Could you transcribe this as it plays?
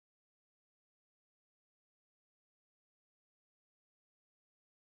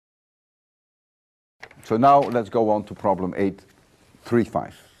So now let's go on to problem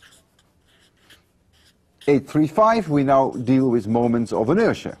 835. 835, we now deal with moments of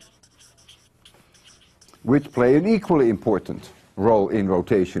inertia, which play an equally important role in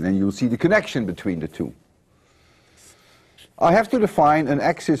rotation, and you'll see the connection between the two. I have to define an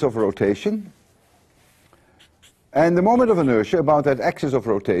axis of rotation, and the moment of inertia about that axis of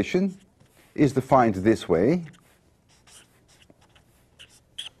rotation is defined this way.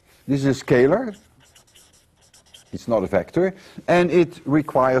 This is a scalar, it's not a vector, and it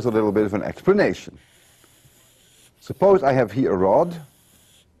requires a little bit of an explanation. Suppose I have here a rod,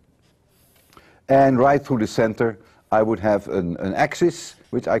 and right through the center I would have an axis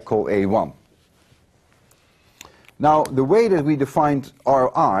which I call A1. Now the way that we defined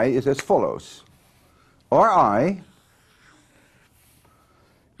Ri is as follows. Ri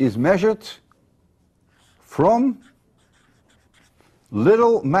is measured from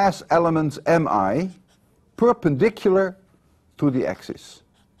little mass elements Mi perpendicular to the axis.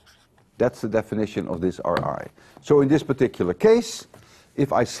 That's the definition of this Ri. So in this particular case,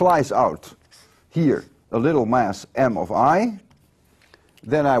 if I slice out here a little mass m of I,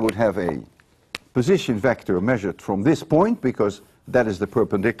 then I would have a position vector measured from this point, because that is the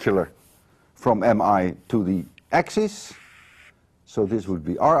perpendicular from Mi to the axis. So this would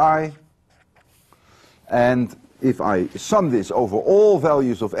be Ri. And if I sum this over all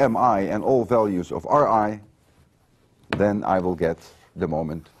values of Mi and all values of Ri, then I will get the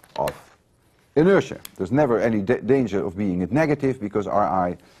moment of inertia. There's never any danger of being it negative, because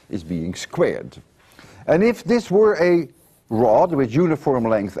Ri is being squared. And if this were a rod with uniform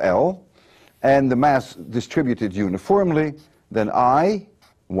length L, and the mass distributed uniformly, then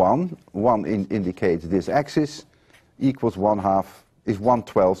I1 indicates this axis, equals 1/2, is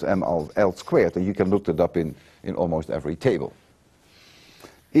 1/12 mL squared, and you can look that up in almost every table.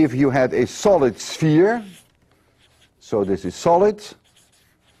 If you had a solid sphere, so this is solid,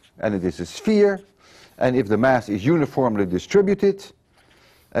 and it is a sphere, and if the mass is uniformly distributed,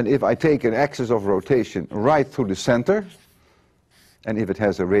 and if I take an axis of rotation right through the center, and if it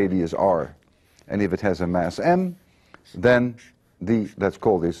has a radius r, and if it has a mass m, then let's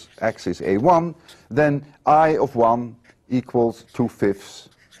call this axis A1, then I of 1 equals 2/5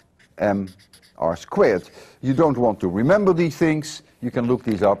 m r squared. You don't want to remember these things. You can look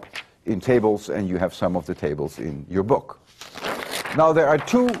these up in tables, and you have some of the tables in your book. Now there are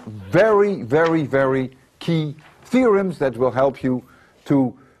two very, very, very key theorems that will help you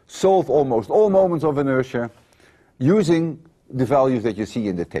to solve almost all moments of inertia using the values that you see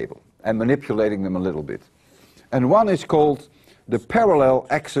in the table and manipulating them a little bit. And one is called the parallel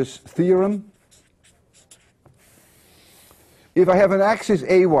axis theorem. If I have an axis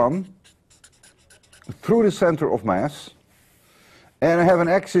A1 through the center of mass, and I have an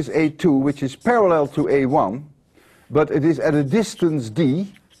axis A2 which is parallel to A1, but it is at a distance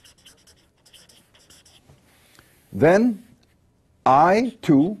d, then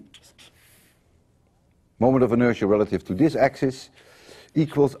I2, moment of inertia relative to this axis,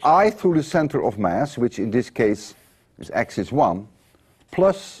 equals I through the center of mass, which in this case is axis 1,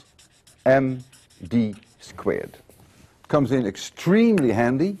 plus md squared. Comes in extremely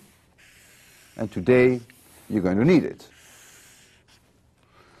handy, and today you're going to need it.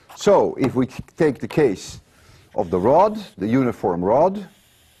 So if we take the case of the rod, the uniform rod,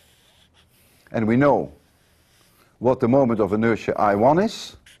 and we know what the moment of inertia I1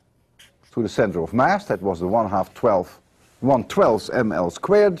 is to the center of mass, that was the 1/12 mL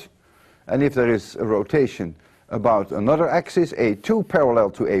squared, and if there is a rotation about another axis, A2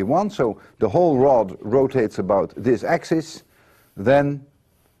 parallel to A1, so the whole rod rotates about this axis, then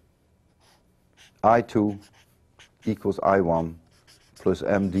I2 equals I1 plus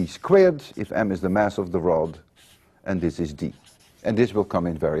md squared, if m is the mass of the rod, and this is d. And this will come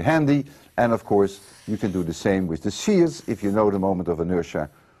in very handy, and of course you can do the same with the spheres if you know the moment of inertia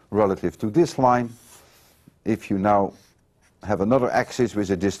relative to this line. If you now have another axis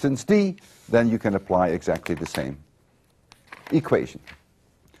with a distance d, then you can apply exactly the same equation.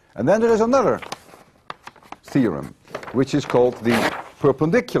 And then there is another theorem, which is called the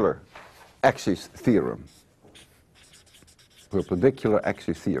perpendicular axis theorem. Perpendicular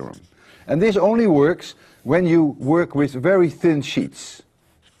axis theorem. And this only works when you work with very thin sheets.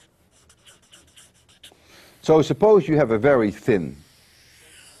 So suppose you have a very thin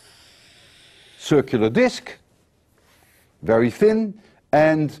circular disc, very thin,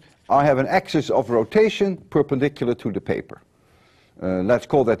 and I have an axis of rotation perpendicular to the paper. Let's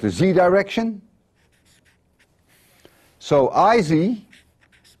call that the z direction. So IZ,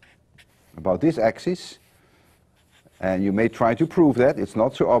 about this axis, and you may try to prove that, it's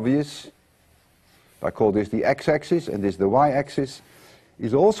not so obvious, I call this the x-axis and this the y-axis,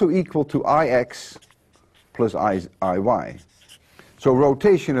 is also equal to ix plus iy. So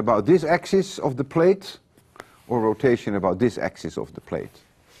rotation about this axis of the plate, or rotation about this axis of the plate.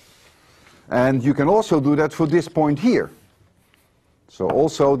 And you can also do that for this point here. So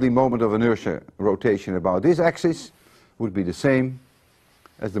also the moment of inertia rotation about this axis would be the same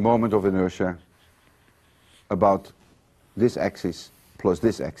as the moment of inertia about this axis plus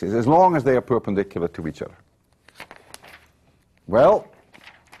this axis, as long as they are perpendicular to each other. Well,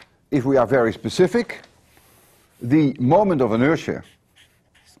 if we are very specific, the moment of inertia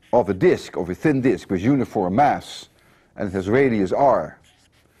of a disk, of a thin disk with uniform mass, and it has radius r,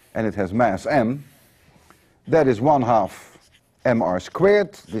 and it has mass m, that is 1/2 mr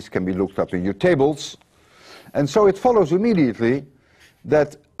squared. This can be looked up in your tables. And so it follows immediately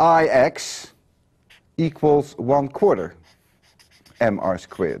that ix equals 1/4 mr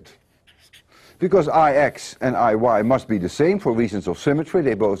squared. Because ix and iy must be the same for reasons of symmetry.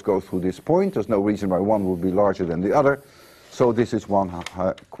 They both go through this point. There's no reason why one would be larger than the other. So this is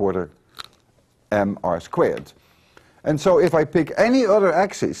 1/4 mr squared. And so if I pick any other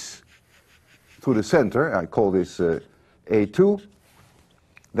axis to the center, I call this A2,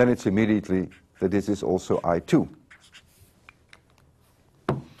 then it's immediately that this is also I2.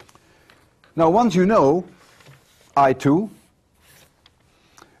 Now once you know I2,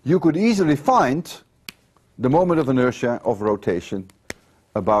 you could easily find the moment of inertia of rotation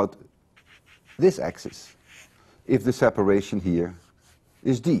about this axis, if the separation here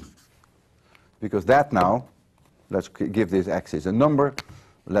is d. Because that now, let's give this axis a number,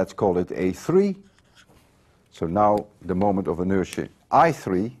 let's call it A3. So now the moment of inertia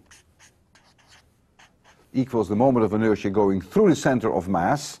I3 equals the moment of inertia going through the center of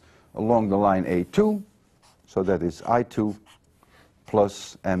mass along the line A2, so that is I2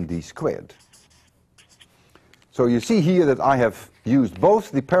 plus md squared. So you see here that I have used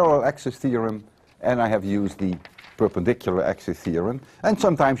both the parallel axis theorem and I have used the perpendicular axis theorem. And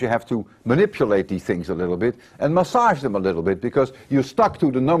sometimes you have to manipulate these things a little bit and massage them a little bit, because you're stuck to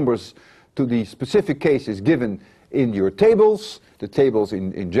the numbers, to the specific cases given in your tables. The tables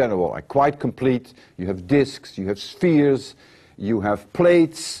in general are quite complete. You have disks, you have spheres, you have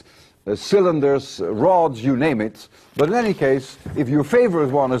plates, cylinders, rods, you name it. But in any case, if your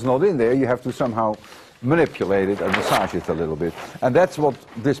favorite one is not in there, you have to somehow manipulate it and massage it a little bit. And that's what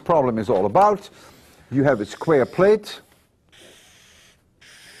this problem is all about. You have a square plate.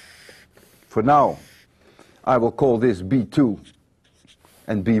 For now, I will call this B2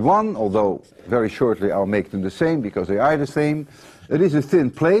 and B1, although very shortly I'll make them the same because they are the same. It is a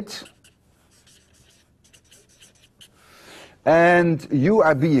thin plate. And you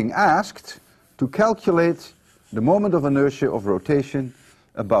are being asked to calculate the moment of inertia of rotation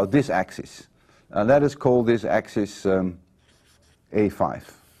about this axis. And let us call this axis A5.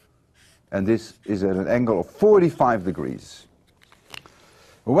 And this is at an angle of 45 degrees.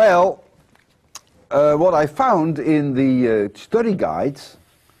 Well, what I found in the study guides,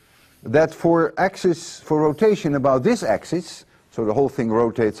 that for rotation about this axis, so the whole thing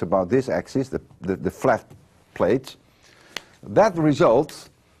rotates about this axis, the flat plate, that result,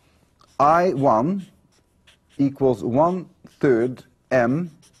 I1 equals 1/3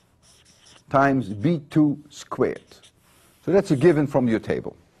 m times B2 squared. So that's a given from your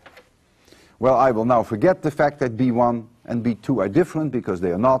table. Well, I will now forget the fact that B1 and B2 are different, because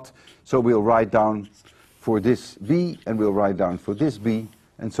they are not. So we'll write down for this B and we'll write down for this B.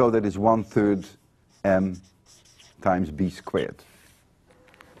 And so that is 1/3 m times B squared.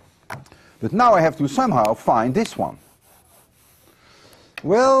 But now I have to somehow find this one.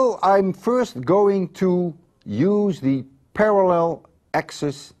 Well, I'm first going to use the parallel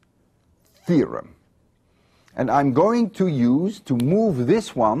axis theorem. And I'm going to move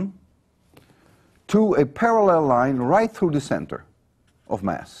this one to a parallel line right through the center of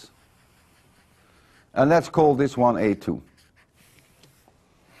mass. And let's call this one A2.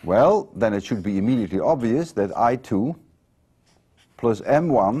 Well, then it should be immediately obvious that I2 plus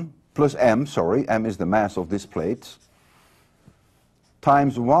M1 plus M, sorry, M is the mass of this plate,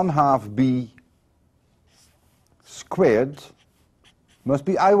 times 1/2 B squared must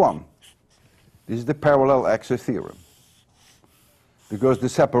be I1. This is the parallel axis theorem. Because the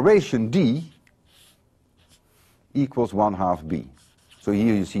separation D equals 1/2 B. So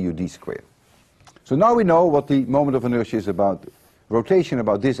here you see your D squared. So now we know what the moment of inertia is about, rotation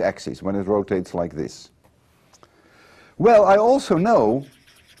about this axis when it rotates like this. Well, I also know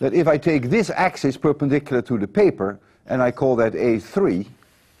that if I take this axis perpendicular to the paper and I call that A3,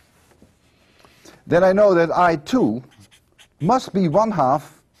 then I know that I2 must be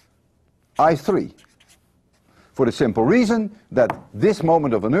 1/2 I3. for the simple reason that this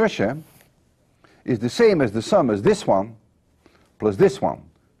moment of inertia is the same as the sum as this one plus this one.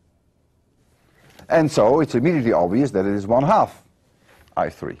 And so it's immediately obvious that it is 1/2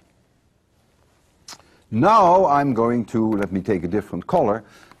 I3. Now I'm going to, let me take a different color,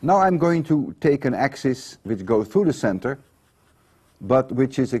 now I'm going to take an axis which goes through the center, but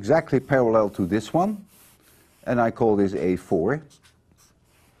which is exactly parallel to this one, and I call this A4.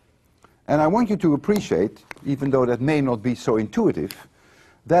 And I want you to appreciate, even though that may not be so intuitive,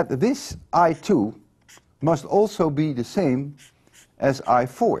 that this I2 must also be the same as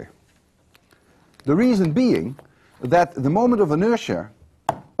I4. The reason being that the moment of inertia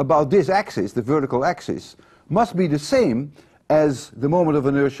about this axis, the vertical axis, must be the same as the moment of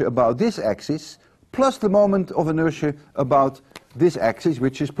inertia about this axis plus the moment of inertia about this axis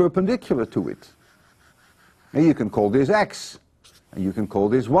which is perpendicular to it. And you can call this x, and you can call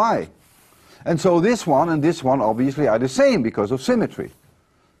this y. And so this one and this one obviously are the same because of symmetry.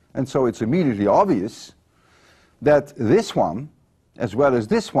 And so it's immediately obvious that this one, as well as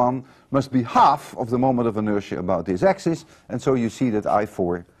this one, must be half of the moment of inertia about this axis, and so you see that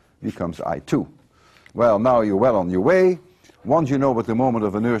I4 becomes I2. Well, now you're well on your way. Once you know what the moment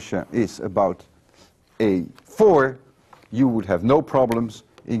of inertia is about A4, you would have no problems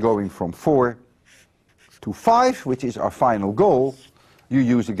in going from 4 to 5, which is our final goal. You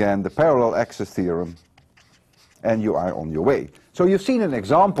use again the parallel axis theorem, and you are on your way. So you've seen an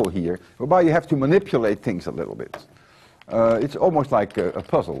example here whereby you have to manipulate things a little bit. It's almost like a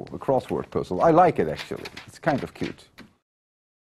puzzle, a crossword puzzle. I like it actually. It's kind of cute.